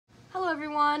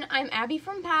everyone, I'm Abby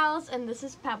from Pals, and this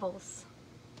is Pebbles.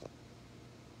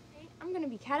 I'm going to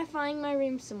be catifying my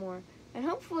room some more, and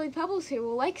hopefully Pebbles here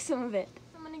will like some of it.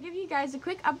 So I'm going to give you guys a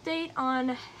quick update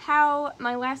on how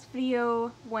my last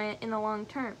video went in the long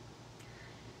term.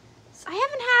 So I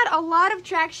haven't had a lot of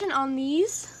traction on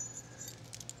these.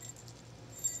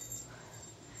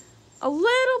 A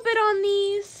little bit on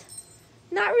these,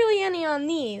 not really any on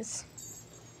these.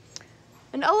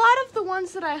 And a lot of the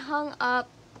ones that I hung up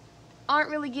aren't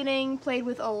really getting played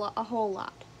with a whole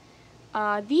lot.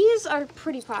 These are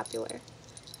pretty popular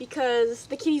because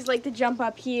the kitties like to jump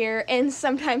up here and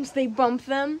sometimes they bump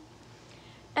them.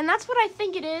 And that's what I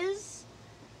think it is,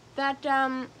 that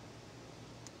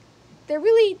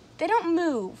they don't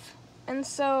move. And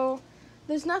so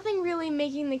there's nothing really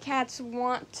making the cats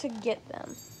want to get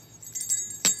them.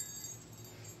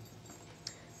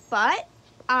 But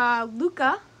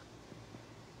Luca,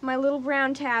 my little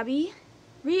brown tabby,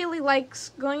 really likes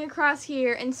going across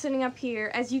here and sitting up here.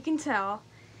 As you can tell,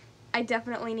 I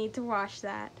definitely need to wash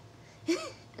that.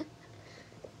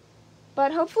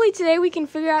 But hopefully today we can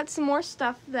figure out some more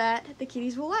stuff that the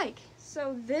kitties will like.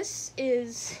 So this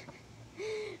is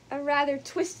a rather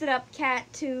twisted up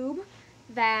cat tube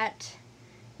that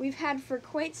we've had for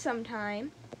quite some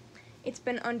time. It's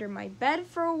been under my bed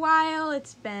for a while,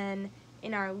 it's been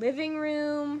in our living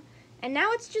room, and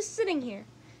now it's just sitting here.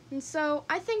 And so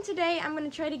I think today I'm going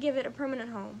to try to give it a permanent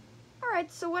home.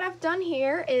 Alright, so what I've done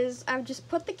here is I've just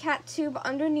put the cat tube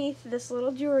underneath this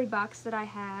little jewelry box that I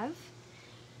have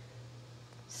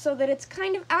so that it's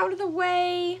kind of out of the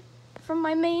way from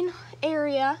my main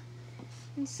area,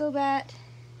 and so that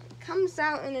it comes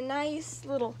out in a nice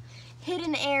little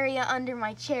hidden area under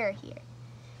my chair here.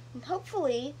 And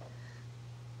hopefully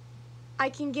I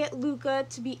can get Luca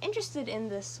to be interested in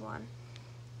this one.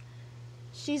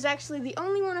 She's actually the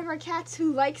only one of our cats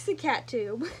who likes the cat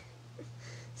tube.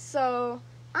 So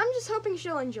I'm just hoping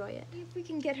she'll enjoy it. See if we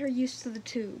can get her used to the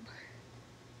tube.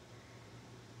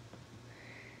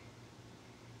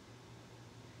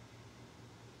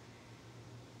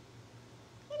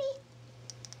 Kitty.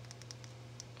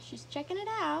 She's checking it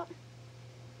out.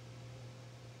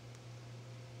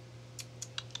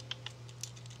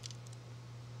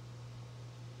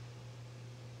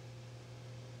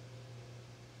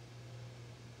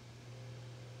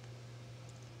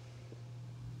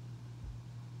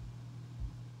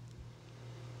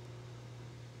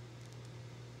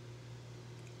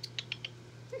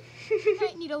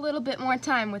 Might need a little bit more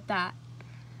time with that.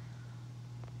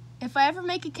 If I ever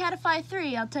make a Catify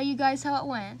 3, I'll tell you guys how it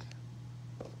went.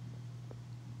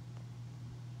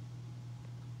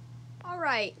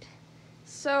 Alright,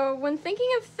 so when thinking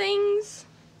of things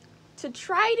to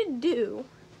try to do,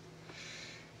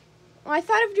 well, I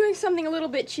thought of doing something a little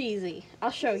bit cheesy.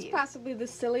 I'll show you. It's possibly the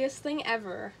silliest thing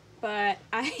ever, but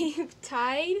I've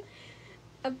tied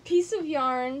a piece of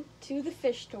yarn to the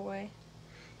fish toy,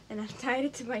 and I've tied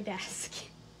it to my desk.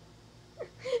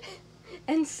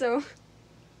 And so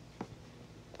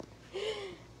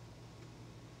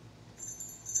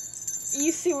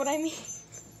you see what I mean?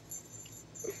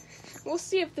 We'll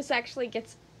see if this actually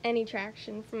gets any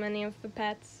traction from any of the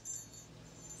pets.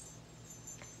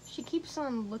 She keeps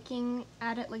on looking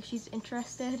at it like she's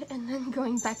interested and then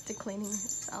going back to cleaning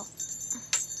herself.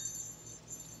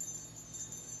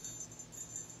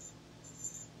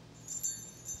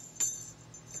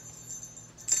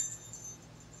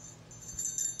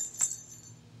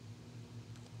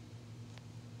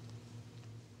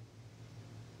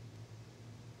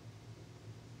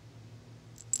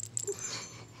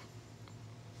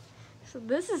 So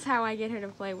this is how I get her to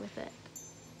play with it.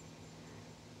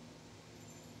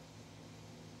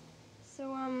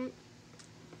 So,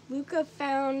 Luca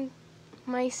found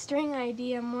my string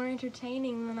idea more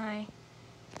entertaining than I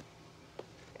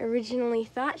originally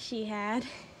thought she had.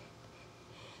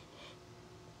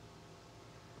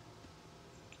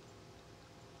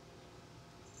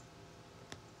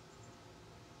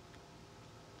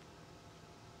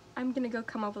 I'm gonna go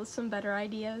come up with some better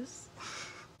ideas.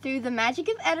 Through the magic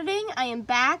of editing, I am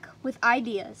back with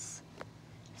ideas.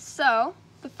 So,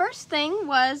 the first thing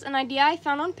was an idea I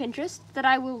found on Pinterest that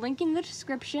I will link in the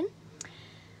description.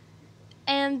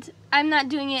 And I'm not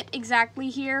doing it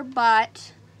exactly here,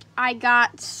 but I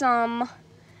got some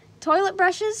toilet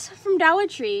brushes from Dollar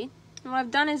Tree. And what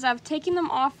I've done is I've taken them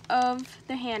off of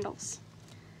the handles.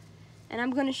 And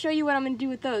I'm going to show you what I'm going to do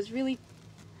with those really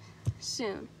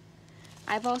soon.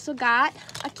 I've also got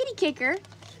a kitty kicker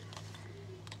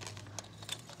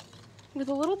with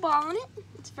a little ball on it.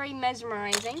 It's very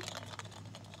mesmerizing.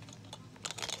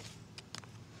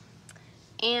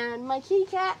 And my kitty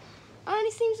cat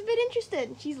already seems a bit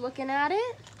interested. She's looking at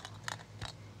it.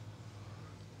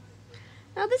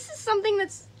 Now this is something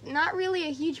that's not really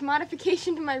a huge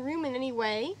modification to my room in any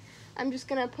way. I'm just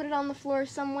gonna put it on the floor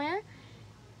somewhere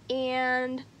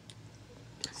and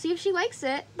see if she likes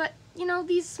it. But you know,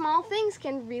 these small things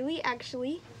can really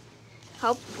actually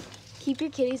help keep your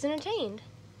kitties entertained.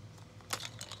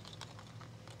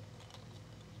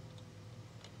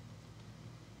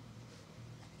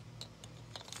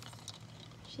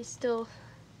 She's still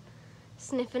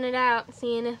sniffing it out,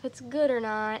 seeing if it's good or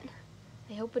not.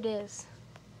 I hope it is.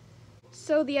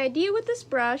 So the idea with this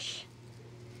brush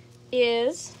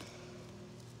is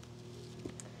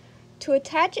to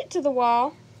attach it to the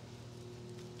wall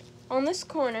on this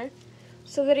corner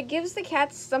so that it gives the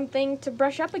cats something to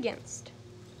brush up against.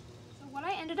 So what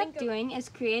I ended up doing is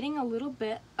creating a little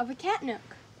bit of a cat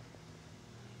nook.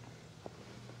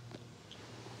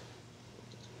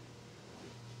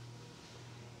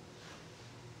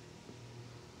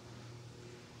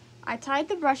 I tied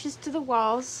the brushes to the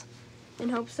walls in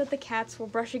hopes that the cats will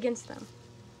brush against them.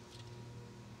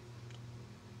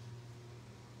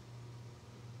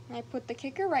 I put the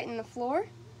kicker right in the floor.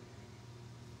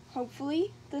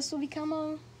 Hopefully this will become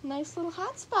a nice little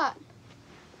hot spot.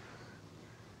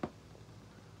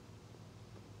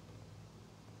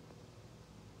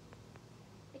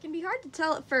 It can be hard to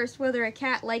tell at first whether a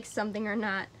cat likes something or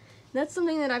not. That's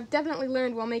something that I've definitely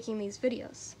learned while making these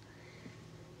videos.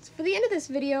 So for the end of this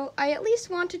video, I at least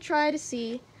want to try to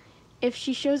see if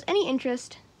she shows any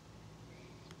interest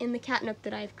in the cat nook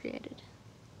that I've created.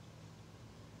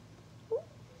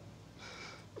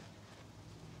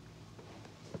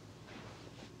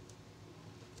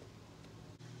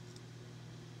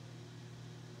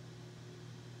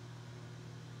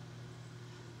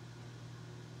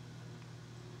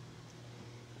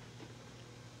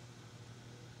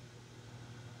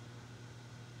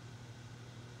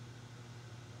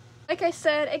 Like I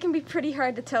said, it can be pretty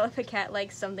hard to tell if a cat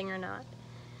likes something or not.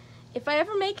 If I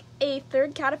ever make a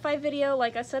third Catify video,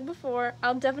 like I said before,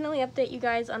 I'll definitely update you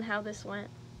guys on how this went.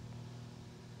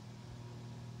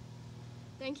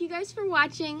 Thank you guys for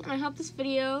watching, and I hope this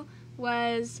video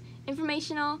was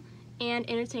informational and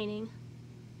entertaining.